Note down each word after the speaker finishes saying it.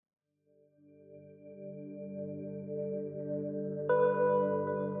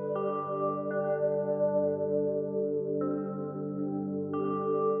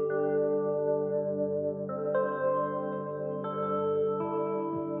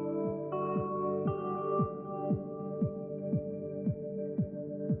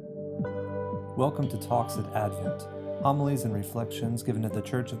Welcome to Talks at Advent, homilies and reflections given at the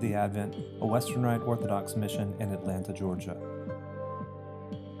Church of the Advent, a Western Rite Orthodox mission in Atlanta, Georgia.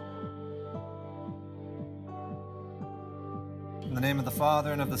 In the name of the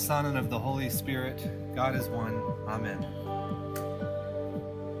Father, and of the Son, and of the Holy Spirit, God is one. Amen.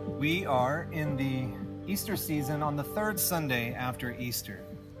 We are in the Easter season on the third Sunday after Easter.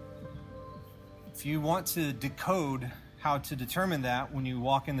 If you want to decode how to determine that when you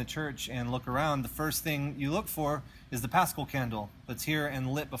walk in the church and look around, the first thing you look for is the Paschal candle that's here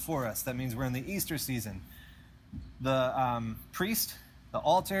and lit before us. That means we're in the Easter season. The priest, the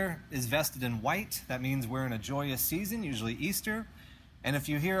altar, is vested in white. That means we're in a joyous season, usually Easter. And if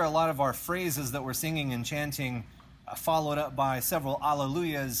you hear a lot of our phrases that we're singing and chanting followed up by several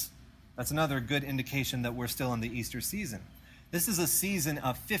Alleluias, that's another good indication that we're still in the Easter season. This is a season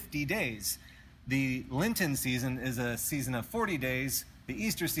of 50 days. The Lenten season is a season of 40 days, the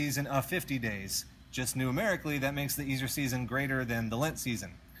Easter season of 50 days. Just numerically, that makes the Easter season greater than the Lent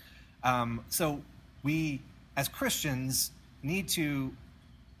season. So we, as Christians, need to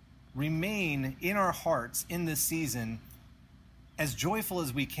remain in our hearts in this season as joyful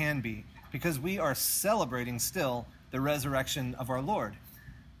as we can be, because we are celebrating still the resurrection of our Lord.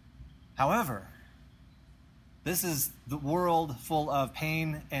 However, this is the world full of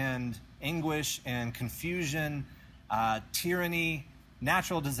pain and anguish and confusion, tyranny,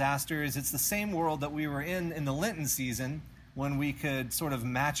 natural disasters. It's the same world that we were in the Lenten season when we could sort of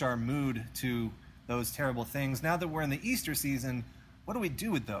match our mood to those terrible things. Now that we're in the Easter season, what do we do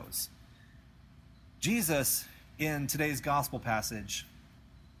with those? Jesus, in today's gospel passage,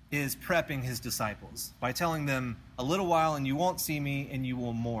 is prepping his disciples by telling them, "A little while and you won't see me and you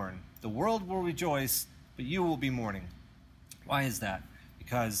will mourn. The world will rejoice, but you will be mourning." Why is that?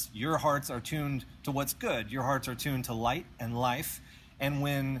 Because your hearts are tuned to what's good. Your hearts are tuned to light and life. And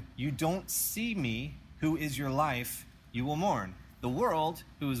when you don't see me, who is your life, you will mourn. The world,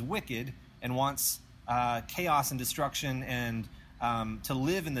 who is wicked and wants chaos and destruction and to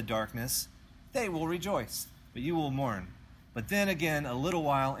live in the darkness, they will rejoice, but you will mourn. But then again, a little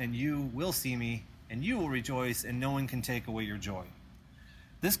while, and you will see me, and you will rejoice, and no one can take away your joy.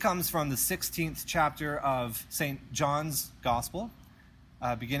 This comes from the 16th chapter of St. John's Gospel,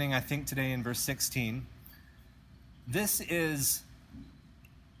 beginning, I think, today in verse 16. This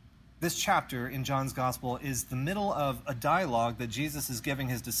chapter in John's Gospel is the middle of a dialogue that Jesus is giving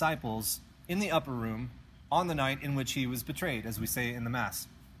his disciples in the upper room on the night in which he was betrayed, as we say in the Mass.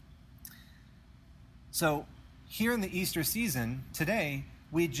 So here in the Easter season, today,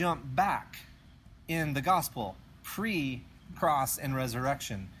 we jump back in the Gospel, pre-cross and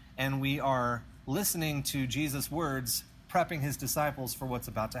resurrection, and we are listening to Jesus' words, prepping his disciples for what's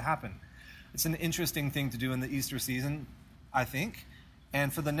about to happen. It's an interesting thing to do in the Easter season, I think.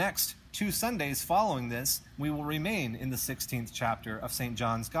 And for the next 2 Sundays following this, we will remain in the 16th chapter of St.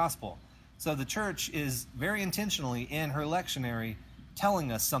 John's Gospel. So the church is very intentionally in her lectionary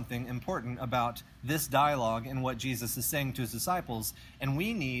telling us something important about this dialogue and what Jesus is saying to his disciples, and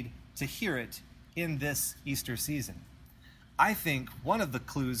we need to hear it in this Easter season. I think one of the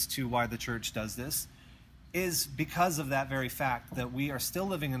clues to why the church does this is because of that very fact that we are still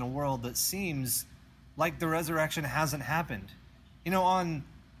living in a world that seems like the resurrection hasn't happened. You know, on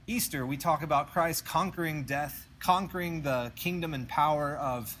Easter, we talk about Christ conquering death, conquering the kingdom and power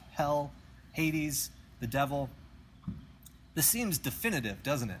of hell, Hades, the devil. This seems definitive,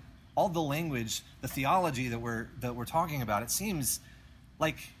 doesn't it? All the language, the theology that we're talking about, it seems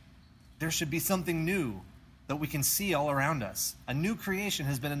like there should be something new that we can see all around us. A new creation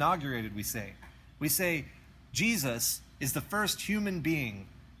has been inaugurated, we say. We say Jesus is the first human being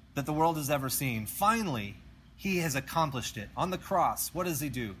that the world has ever seen. Finally, he has accomplished it. On the cross, what does he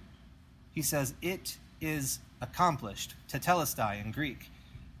do? He says, "It is accomplished," tetelestai in Greek.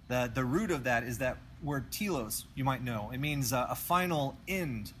 The root of that is that word telos, you might know. It means a final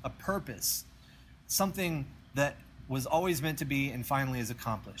end, a purpose, something that was always meant to be and finally is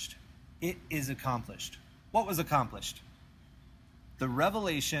accomplished. It is accomplished. What was accomplished? The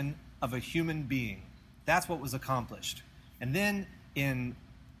revelation of a human being. That's what was accomplished. And then in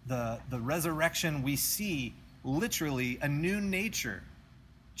the resurrection, we see literally a new nature.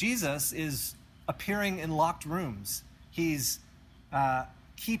 Jesus is appearing in locked rooms. He's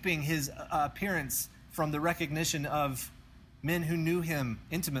keeping his appearance from the recognition of men who knew him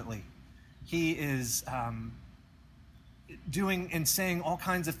intimately. He is doing and saying all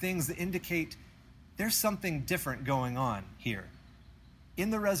kinds of things that indicate there's something different going on here.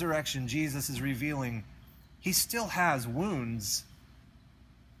 In the resurrection, Jesus is revealing he still has wounds,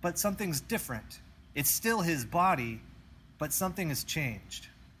 but something's different. It's still his body, but something has changed.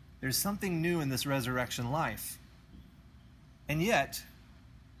 There's something new in this resurrection life. And yet,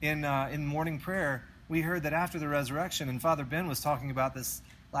 in morning prayer, we heard that after the resurrection, and Father Ben was talking about this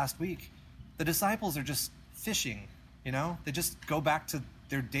last week, the disciples are just fishing, They just go back to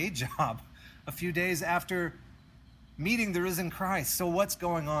their day job a few days after meeting the risen Christ. So what's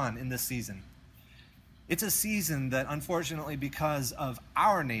going on in this season? It's a season that, unfortunately, because of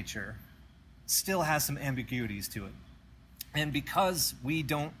our nature, still has some ambiguities to it. And because we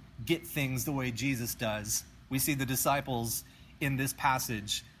don't get things the way Jesus does, we see the disciples in this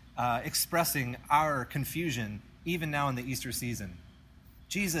passage expressing our confusion, even now in the Easter season.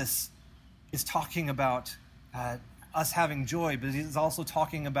 Jesus is talking about us having joy, but he's also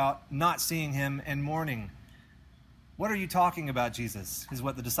talking about not seeing him and mourning. What are you talking about, Jesus? Is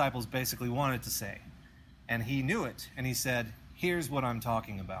what the disciples basically wanted to say. And he knew it, and he said, here's what I'm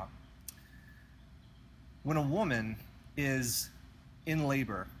talking about. When a woman is in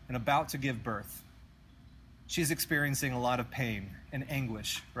labor and about to give birth, she's experiencing a lot of pain and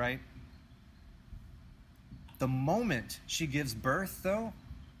anguish, right? The moment she gives birth, though,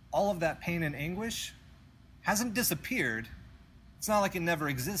 all of that pain and anguish hasn't disappeared. It's not like it never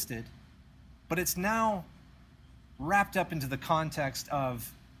existed, but it's now wrapped up into the context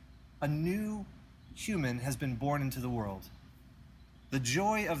of a new human has been born into the world. The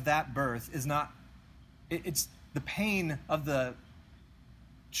joy of that birth is not, it's the pain of the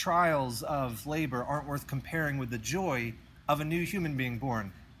trials of labor aren't worth comparing with the joy of a new human being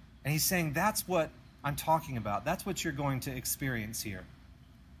born. And he's saying that's what I'm talking about. That's what you're going to experience here.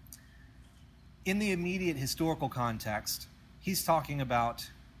 In the immediate historical context, he's talking about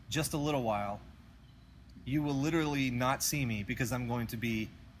just a little while. You will literally not see me because I'm going to be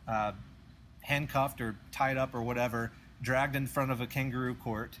handcuffed or tied up or whatever, dragged in front of a kangaroo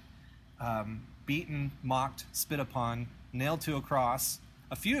court, beaten, mocked, spit upon, nailed to a cross.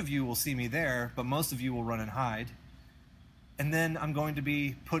 A few of you will see me there, but most of you will run and hide. And then I'm going to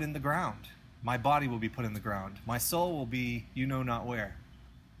be put in the ground. My body will be put in the ground. My soul will be you know not where.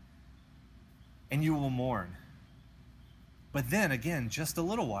 And you will mourn. But then again, just a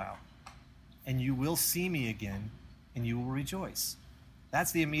little while, and you will see me again, and you will rejoice.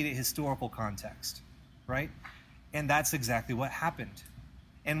 That's the immediate historical context, right? And that's exactly what happened.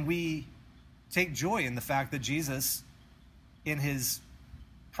 And we take joy in the fact that Jesus, in his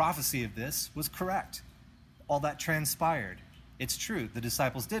prophecy of this, was correct. All that transpired. It's true. The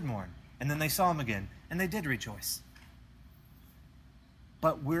disciples did mourn. And then they saw him again, and they did rejoice.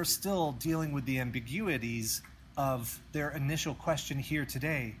 But we're still dealing with the ambiguities of their initial question here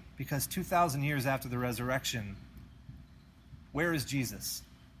today, because 2,000 years after the resurrection, where is Jesus?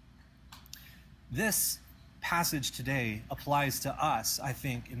 This passage today applies to us, I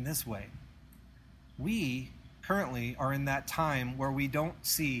think, in this way. We currently are in that time where we don't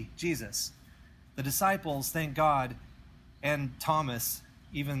see Jesus. The disciples, thank God, and Thomas,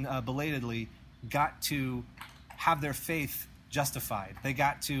 even belatedly, got to have their faith justified. They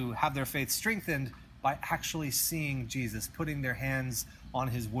got to have their faith strengthened by actually seeing Jesus, putting their hands on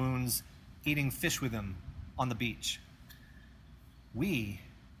his wounds, eating fish with him on the beach. We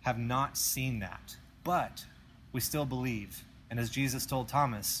have not seen that, but we still believe. And as Jesus told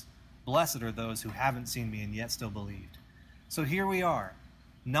Thomas, blessed are those who haven't seen me and yet still believed. So here we are,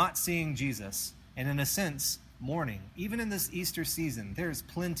 not seeing Jesus, and in a sense, mourning. Even in this Easter season, there's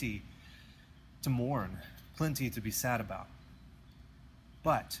plenty to mourn, plenty to be sad about.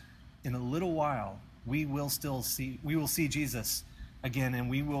 But in a little while, we will see Jesus again, and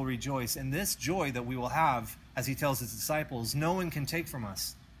we will rejoice. And this joy that we will have, as he tells his disciples, no one can take from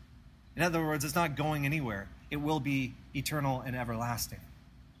us. In other words, it's not going anywhere. It will be eternal and everlasting.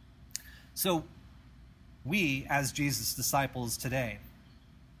 So we, as Jesus' disciples today,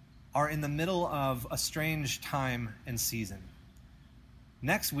 are in the middle of a strange time and season.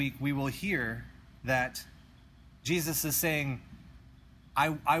 Next week, we will hear that Jesus is saying,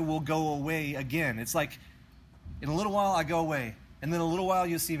 I will go away again. It's like, in a little while I go away, and then a little while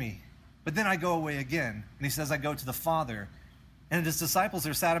you'll see me. But then I go away again. And he says, I go to the Father. And his disciples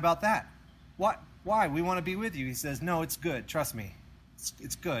are sad about that. What? Why? We want to be with you. He says, no, it's good. Trust me.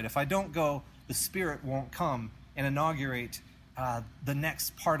 It's good. If I don't go, the Spirit won't come and inaugurate the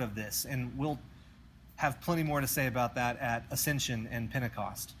next part of this. And we'll have plenty more to say about that at Ascension and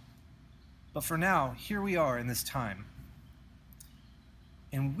Pentecost. But for now, here we are in this time.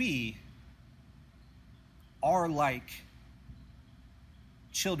 And we are like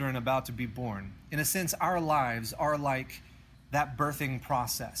children about to be born. In a sense, our lives are like that birthing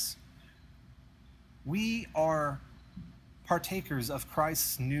process. We are partakers of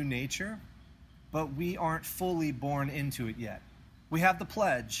Christ's new nature, but we aren't fully born into it yet. We have the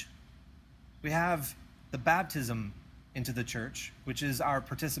pledge. We have the baptism into the church, which is our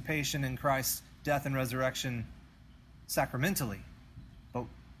participation in Christ's death and resurrection sacramentally. But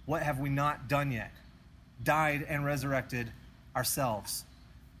what have we not done yet? Died and resurrected ourselves.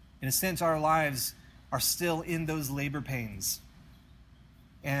 In a sense, our lives are still in those labor pains.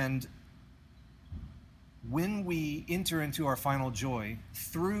 And when we enter into our final joy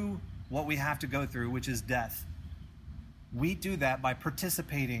through what we have to go through, which is death, we do that by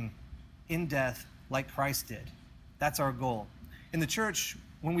participating in death like Christ did. That's our goal. In the church,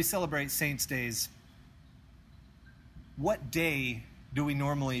 when we celebrate Saints' Days, what day do we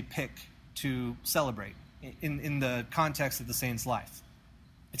normally pick to celebrate in the context of the saint's life?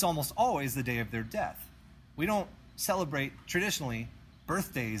 It's almost always the day of their death. We don't celebrate traditionally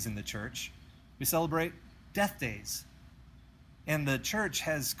birthdays in the church. We celebrate death days. And the church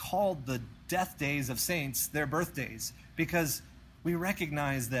has called the death days of saints their birthdays because we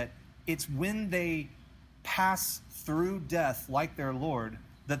recognize that it's when they pass through death like their Lord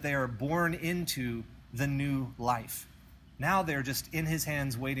that they are born into the new life. Now they're just in his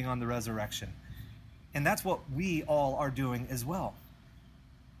hands waiting on the resurrection. And that's what we all are doing as well.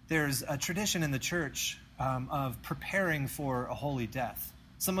 There's a tradition in the church of preparing for a holy death.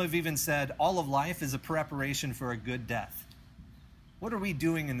 Some have even said all of life is a preparation for a good death. What are we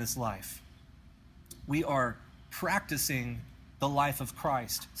doing in this life? We are practicing the life of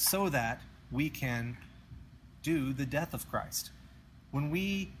Christ so that we can do the death of Christ. When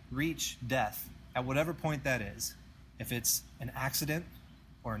we reach death, at whatever point that is, if it's an accident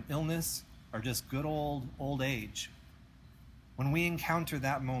or an illness or just good old age, when we encounter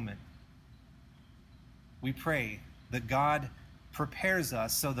that moment, we pray that God prepares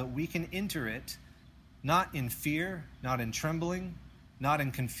us so that we can enter it not in fear, not in trembling, not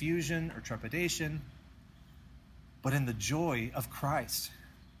in confusion or trepidation, but in the joy of Christ.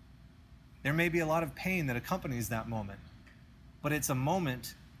 There may be a lot of pain that accompanies that moment, but it's a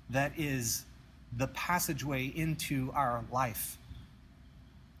moment that is the passageway into our life.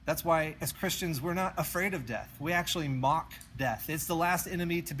 That's why, as Christians, we're not afraid of death. We actually mock death. It's the last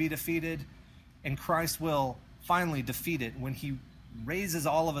enemy to be defeated, and Christ will finally defeat it when he raises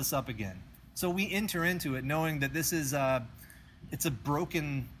all of us up again. So we enter into it knowing that this is it's a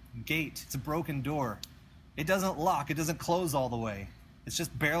broken gate. It's a broken door. It doesn't lock. It doesn't close all the way. It's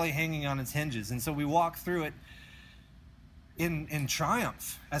just barely hanging on its hinges. And so we walk through it in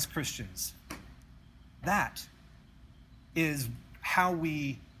triumph as Christians. That is how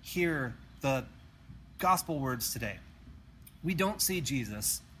we hear the gospel words today. We don't see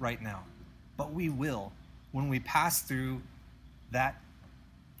Jesus right now, but we will when we pass through that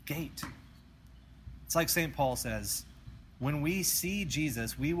gate. It's like St. Paul says, when we see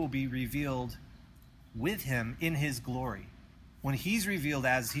Jesus, we will be revealed with him in his glory. When he's revealed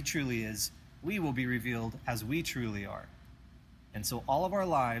as he truly is, we will be revealed as we truly are. And so all of our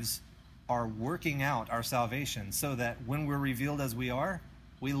lives are working out our salvation so that when we're revealed as we are,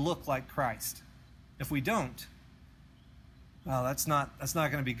 we look like Christ. If we don't, well, that's not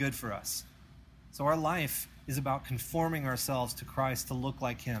going to be good for us. So our life is about conforming ourselves to Christ to look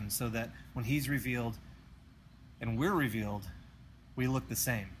like him so that when he's revealed and we're revealed, we look the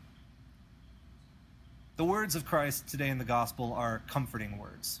same. The words of Christ today in the gospel are comforting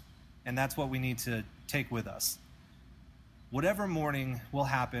words, and that's what we need to take with us. Whatever mourning will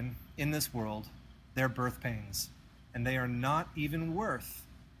happen in this world, they're birth pains, and they are not even worth,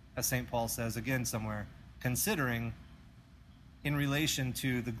 as St. Paul says again somewhere, considering in relation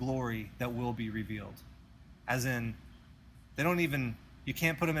to the glory that will be revealed. As in, you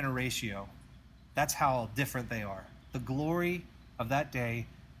can't put them in a ratio. That's how different they are. The glory of that day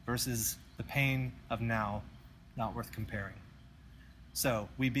versus the pain of now, not worth comparing. So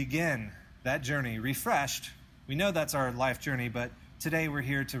we begin that journey refreshed. We know that's our life journey, but today we're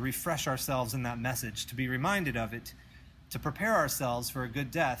here to refresh ourselves in that message, to be reminded of it, to prepare ourselves for a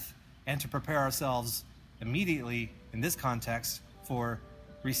good death, and to prepare ourselves immediately, in this context, for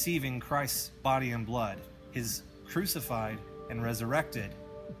receiving Christ's body and blood, his crucified and resurrected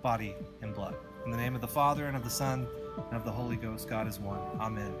body and blood. In the name of the Father, and of the Son, and of the Holy Ghost, God is one.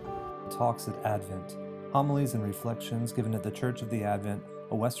 Amen. Talks at Advent. Homilies and reflections given at the Church of the Advent,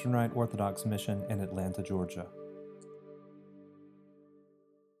 a Western Rite Orthodox mission in Atlanta, Georgia.